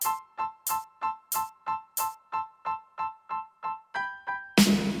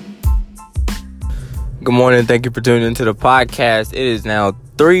Good morning. Thank you for tuning into the podcast. It is now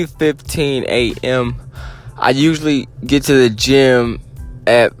 3:15 a.m. I usually get to the gym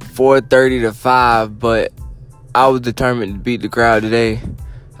at 4:30 to 5, but I was determined to beat the crowd today.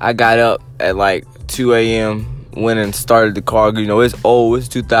 I got up at like 2 a.m., went and started the car. You know, it's old. It's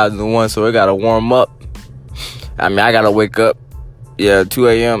 2001, so it got to warm up. I got to wake up. 2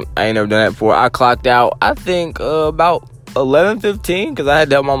 a.m. I ain't never done that before. I clocked out, I think, about 11:15 because I had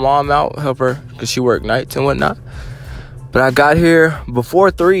to help my mom out, help her because she worked nights and whatnot. But I got here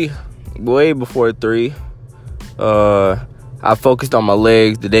before 3, way before 3. I focused on my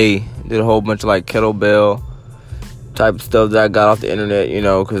legs today. Did a whole bunch of like kettlebell type of stuff that I got off the internet, you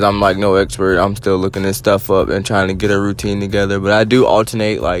know, because I'm like no expert. I'm still looking this stuff up and trying to get a routine together. But I do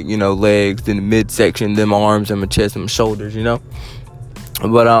alternate, like, you know, legs, then the midsection, then my arms and my chest and my shoulders, you know.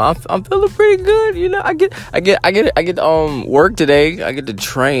 But I'm feeling pretty good, you know. I get work today. I get to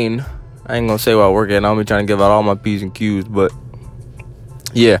train. I ain't gonna say what I work at. I'll be trying to give out all my P's and Q's, but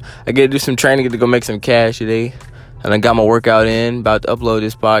yeah, I get to do some training. Get to go make some cash today, and I got my workout in. About to upload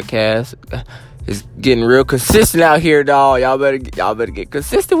this podcast. It's getting real consistent out here, dog. Y'all better get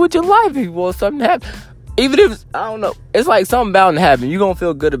consistent with your life if you want something to happen. Even if, I don't know, it's like something bound to happen. You're going to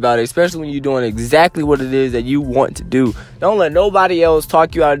feel good about it, especially when you're doing exactly what it is that you want to do. Don't let nobody else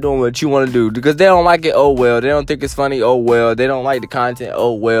talk you out of doing what you want to do, because they don't like it, oh well. They don't think it's funny, oh well. They don't like the content,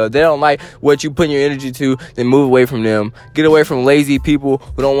 oh well. They don't like what you put your energy to, then move away from them. Get away from lazy people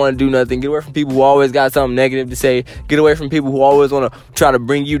who don't want to do nothing. Get away from people who always got something negative to say. Get away from people who always want to try to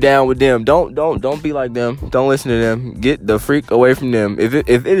bring you down with them. Don't be like them. Don't listen to them. Get the freak away from them. If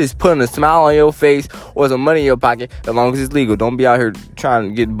it is putting a smile on your face or some money in your pocket, as long as it's legal. Don't be out here trying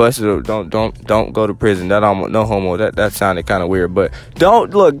to get busted or don't go to prison. That no homo. That sounded kind of weird, but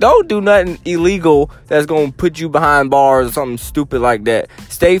don't do nothing illegal that's gonna put you behind bars or something stupid like that.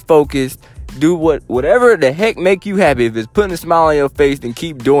 Stay focused. Do whatever the heck make you happy. If it's putting a smile on your face, then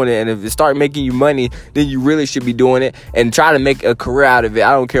keep doing it. And if it start making you money, then you really should be doing it and try to make a career out of it.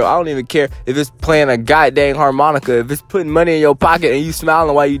 I don't care. I don't even care if it's playing a goddamn harmonica. If it's putting money in your pocket and you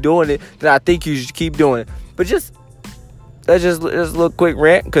smiling while you doing it, then I think you should keep doing it. But that's just a little quick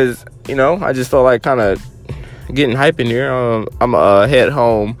rant, because, you know, I just felt like kind of getting hype in here. I'm gonna head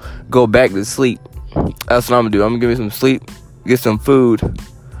home, go back to sleep. That's what I'm gonna do. I'm gonna give me some sleep, get some food,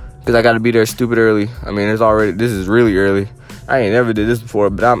 because I gotta be there stupid early. I mean, this is really early. I ain't never did this before,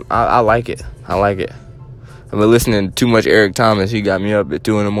 but I like it. I like it. I've been listening to too much Eric Thomas. He got me up at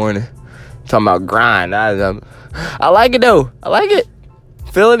 2 a.m. talking about grind. I like it though. I like it.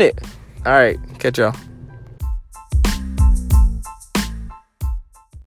 Feeling it. All right, catch y'all.